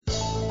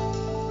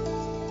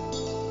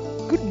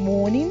Good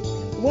morning.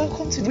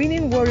 Welcome to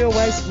Winning Warrior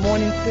Wise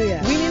Morning Prayer.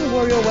 Winning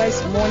Warrior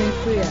Wise Morning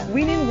Prayer.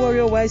 Winning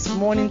Warrior Wise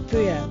Morning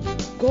Prayer.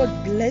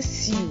 God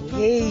bless you.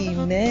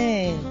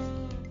 Amen.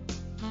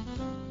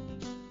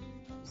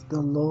 The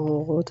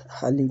Lord,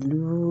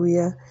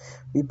 hallelujah.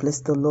 We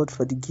bless the Lord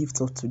for the gift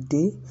of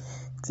today.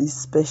 This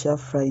special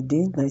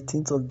Friday,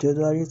 19th of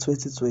January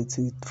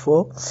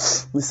 2024.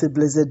 We say,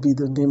 blessed be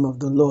the name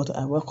of the Lord.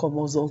 I welcome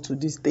us all to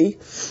this day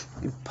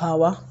with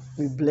power,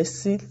 with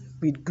blessing,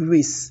 with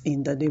grace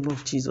in the name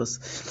of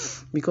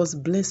Jesus. Because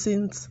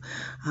blessings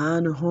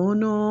and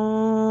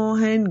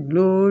honor and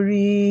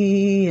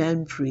glory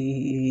and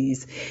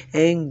praise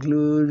and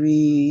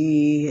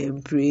glory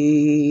and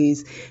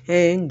praise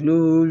and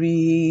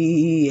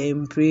glory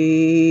and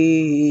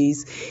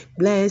praise,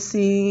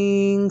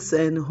 blessings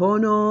and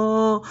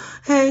honor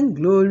and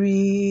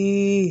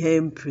glory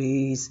and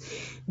praise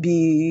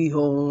be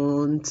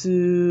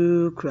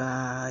unto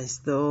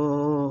Christ the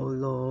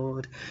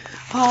Lord.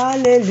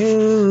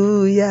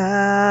 Hallelujah.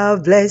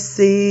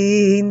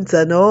 Blessings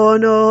and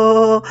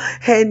honor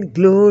and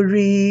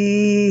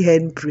glory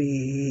and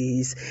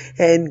praise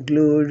and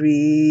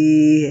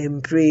glory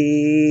and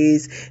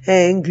praise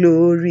and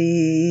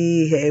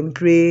glory and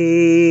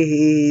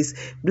praise,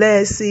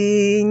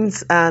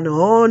 blessings and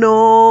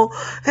honor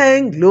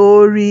and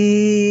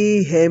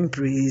glory and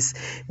praise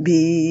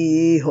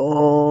be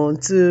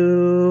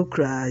unto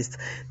Christ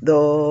the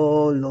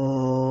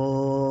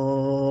Lord.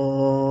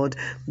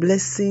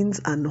 Blessings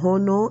and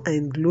honor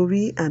and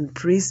glory and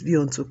praise be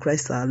unto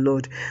Christ our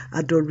Lord.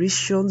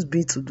 Adorations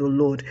be to the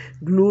Lord.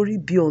 Glory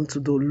be unto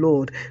the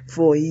Lord,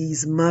 for he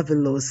is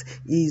marvelous,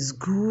 he is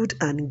good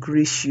and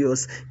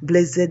gracious.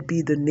 Blessed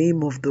be the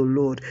name of the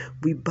Lord.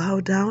 We bow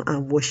down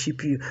and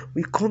worship you.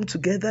 We come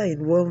together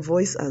in one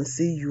voice and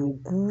say, you are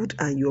good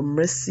and your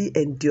mercy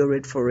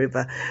endureth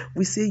forever.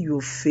 We say you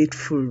are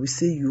faithful. We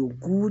say you are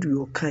good,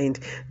 you are kind.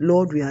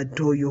 Lord, we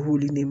adore your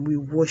holy name. We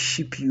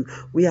worship you.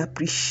 We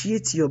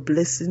appreciate your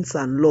blessings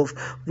and love.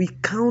 We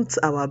count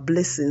our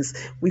blessings.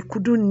 We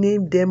couldn't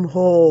name them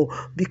all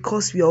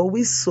because we are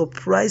always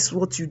surprised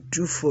what you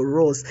do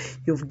for us.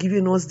 You've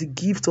given us the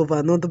gift of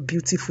another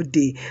beautiful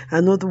day,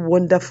 another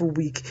wonderful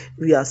week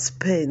we are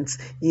spent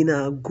in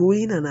our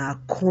going and our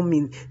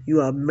coming.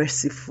 You are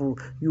merciful.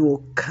 You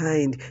are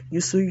kind.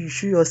 You show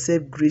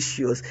yourself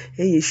gracious,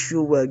 and you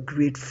show we're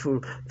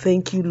grateful.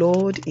 Thank you,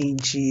 Lord, in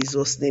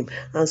Jesus' name.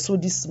 And so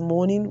this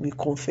morning we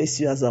confess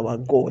you as our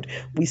God.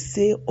 We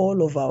say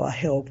all of our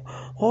help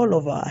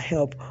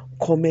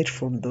cometh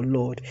from the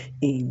Lord.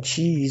 In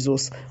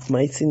Jesus'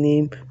 mighty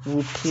name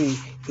we pray.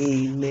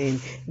 Amen.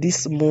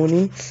 This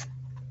morning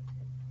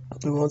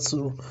we want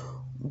to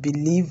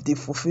believe the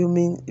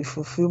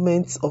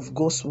fulfillment of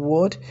God's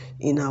word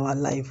in our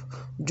life.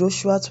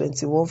 Joshua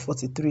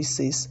 21:43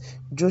 says,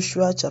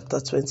 Joshua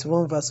chapter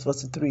 21 verse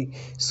 43,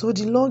 so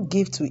the Lord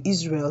gave to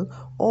Israel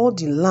all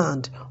the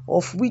land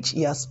of which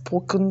he has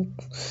spoken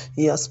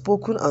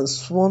and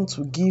sworn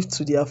to give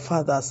to their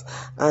fathers,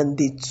 and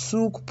they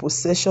took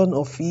possession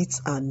of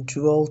it and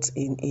dwelt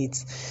in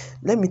it.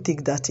 Let me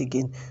take that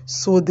again.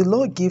 So the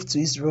Lord gave to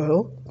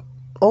Israel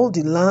all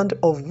the land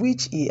of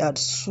which he had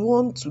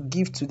sworn to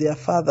give to their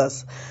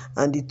fathers,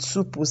 and they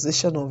took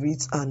possession of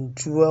it and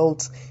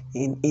dwelt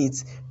in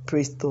it.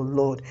 Praise the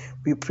Lord.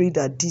 We pray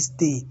that this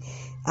day,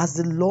 as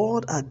the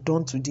Lord had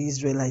done to the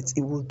Israelites,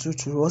 he will do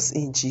to us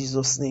in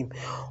Jesus' name.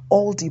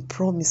 All the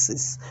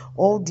promises,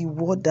 all the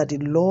word that the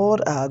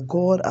Lord our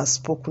God has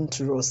spoken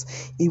to us,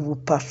 he will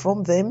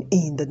perform them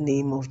in the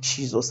name of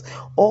Jesus.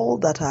 All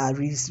that are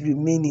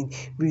remaining,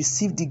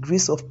 receive the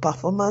grace of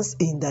performance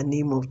in the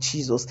name of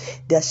Jesus.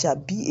 There shall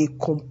be a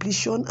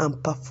completion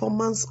and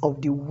performance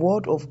of the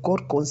word of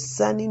God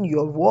concerning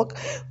your work,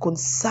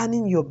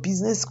 concerning your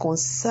business,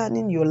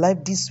 concerning your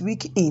life this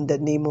week in the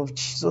name of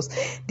Jesus.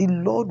 The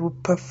Lord will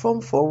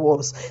perform for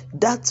us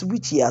that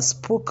which he has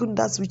spoken,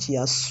 that which he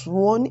has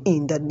sworn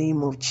in the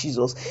name of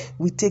Jesus.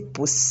 We take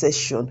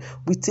possession.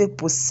 We take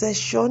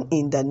possession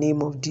in the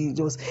name of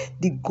Jesus.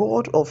 The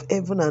God of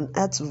heaven and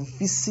earth will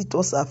visit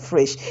us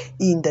afresh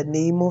in the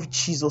name of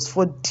Jesus.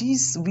 For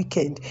this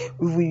weekend,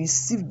 we will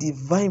receive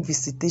divine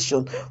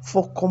visitation.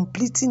 For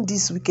completing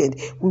this weekend,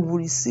 we will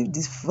receive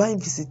divine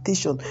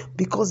visitation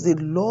because the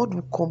Lord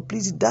will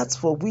complete that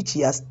for which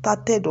he has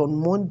started on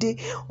Monday,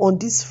 on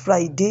this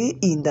Friday,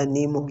 in the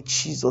name of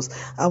Jesus.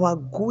 Our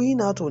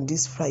going out on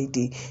this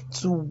Friday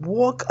to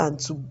walk and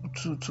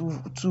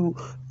to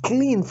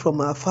clean from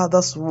our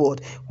Father's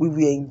word, we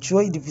will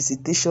enjoy the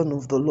visitation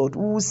of the Lord.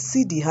 We will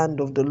see the hand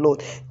of the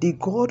Lord. The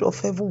God of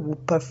heaven will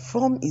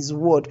perform his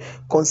word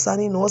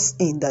concerning us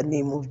in the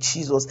name of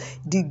Jesus.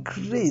 The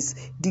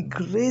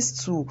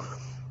grace to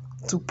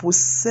to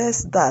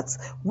possess that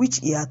which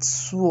he had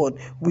sworn.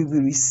 We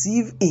will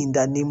receive in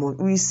the name of,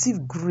 we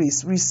receive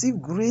grace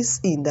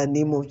in the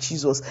name of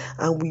Jesus,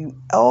 and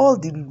all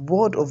the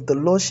word of the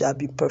Lord shall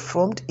be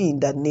performed in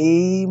the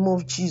name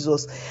of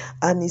Jesus.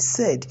 And he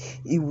said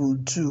he will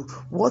do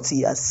what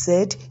he has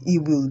said. He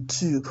will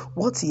do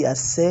what he has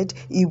said.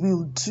 He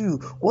will do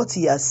what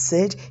he has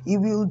said. He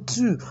will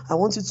do. I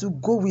want you to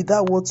go with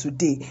that word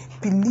today,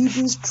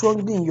 believing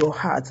strongly in your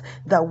heart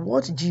that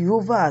what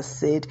Jehovah has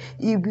said,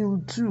 he will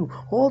do.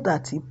 All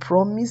that he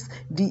promised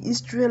the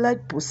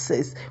Israelite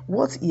possess,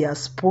 what he has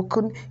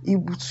spoken,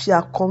 it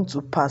shall come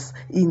to pass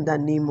in the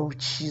name of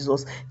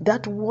Jesus.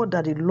 That word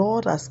that the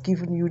Lord has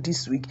given you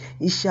this week,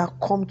 it shall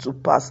come to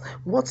pass.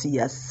 What he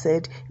has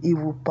said, he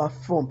will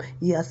perform.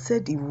 He has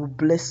said he will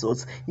bless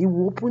us. He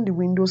will open the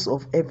windows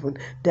of heaven.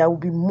 There will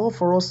be more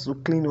for us to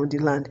clean on the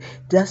land.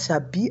 That shall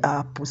be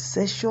our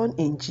possession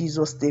in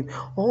Jesus' name.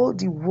 All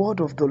the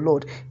word of the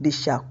Lord, they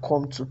shall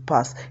come to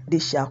pass. They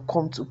shall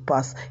come to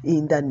pass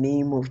in the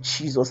name of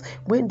Jesus.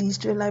 When the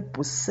Israelites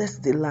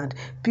possessed the land,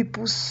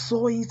 people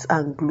saw it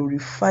and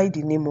glorified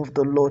the name of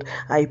the Lord.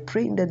 I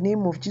pray in the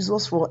name of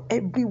Jesus for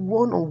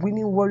everyone on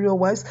Winning Warrior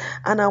Wives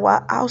and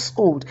our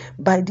household.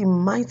 By the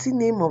mighty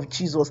name of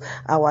Jesus,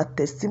 our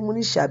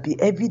testimony shall be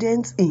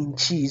evident in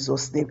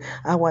Jesus' name.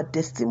 Our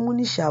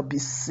testimony shall be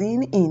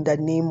seen in the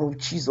name of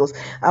Jesus.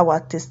 Our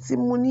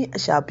testimony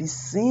shall be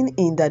seen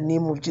in the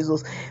name of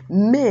Jesus.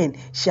 Men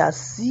shall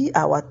see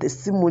our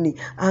testimony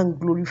and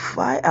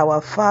glorify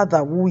our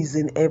Father who is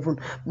in heaven.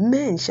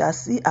 Men shall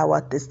see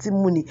our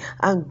testimony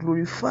and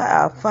glorify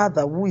our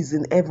Father who is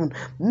in heaven.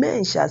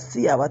 Men shall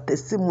see our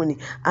testimony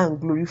and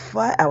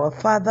glorify our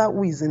Father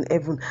who is in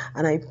heaven.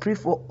 And I pray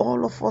for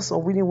all of us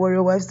on Winning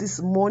Warrior Wives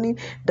this morning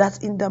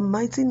that in the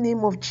mighty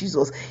name of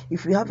Jesus,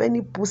 if you have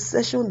any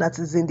possession that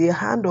is in the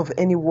hand of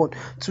anyone,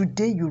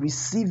 today you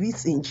receive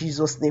it in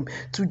Jesus' name.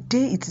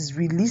 Today it is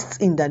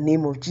released in the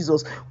name of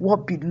Jesus.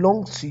 What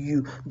belongs to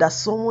you that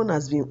someone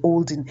has been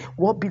holding,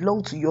 what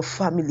belongs to your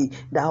family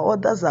that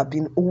others have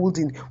been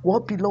holding,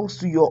 what belongs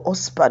to your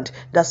husband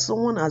that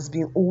someone has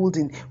been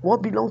holding,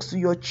 what belongs to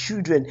your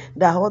children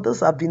that others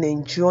have been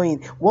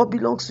enjoying, what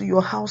belongs to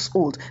your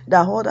household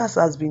that others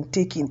has been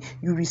taking,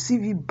 you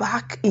receive it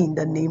back in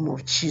the name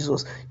of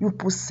Jesus. You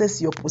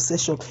possess your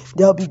possession.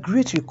 There will be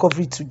great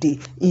recovery today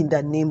in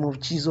the name of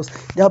Jesus.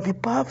 There will be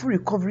powerful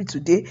recovery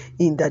today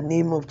in the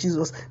name of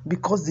Jesus,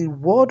 because the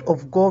word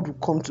of God will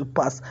come to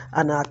pass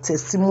and our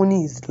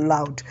testimony is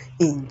loud.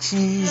 In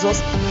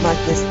Jesus'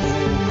 matchless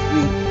name we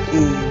pray.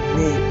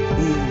 Amen.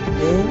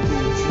 Amen.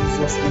 In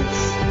Jesus' name.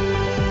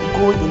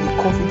 Go in the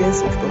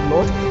confidence of the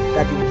Lord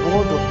that the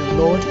word of the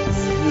Lord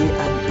is yea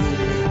and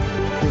amen.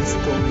 Praise the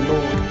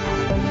Lord.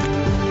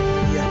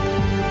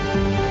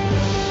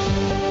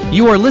 Hallelujah.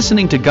 You are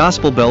listening to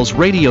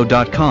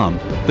GospelBellsRadio.com,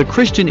 the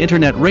Christian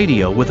internet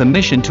radio with a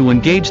mission to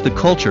engage the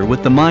culture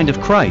with the mind of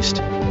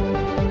Christ.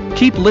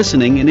 Keep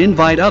listening and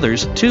invite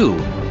others too.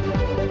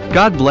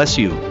 God bless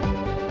you.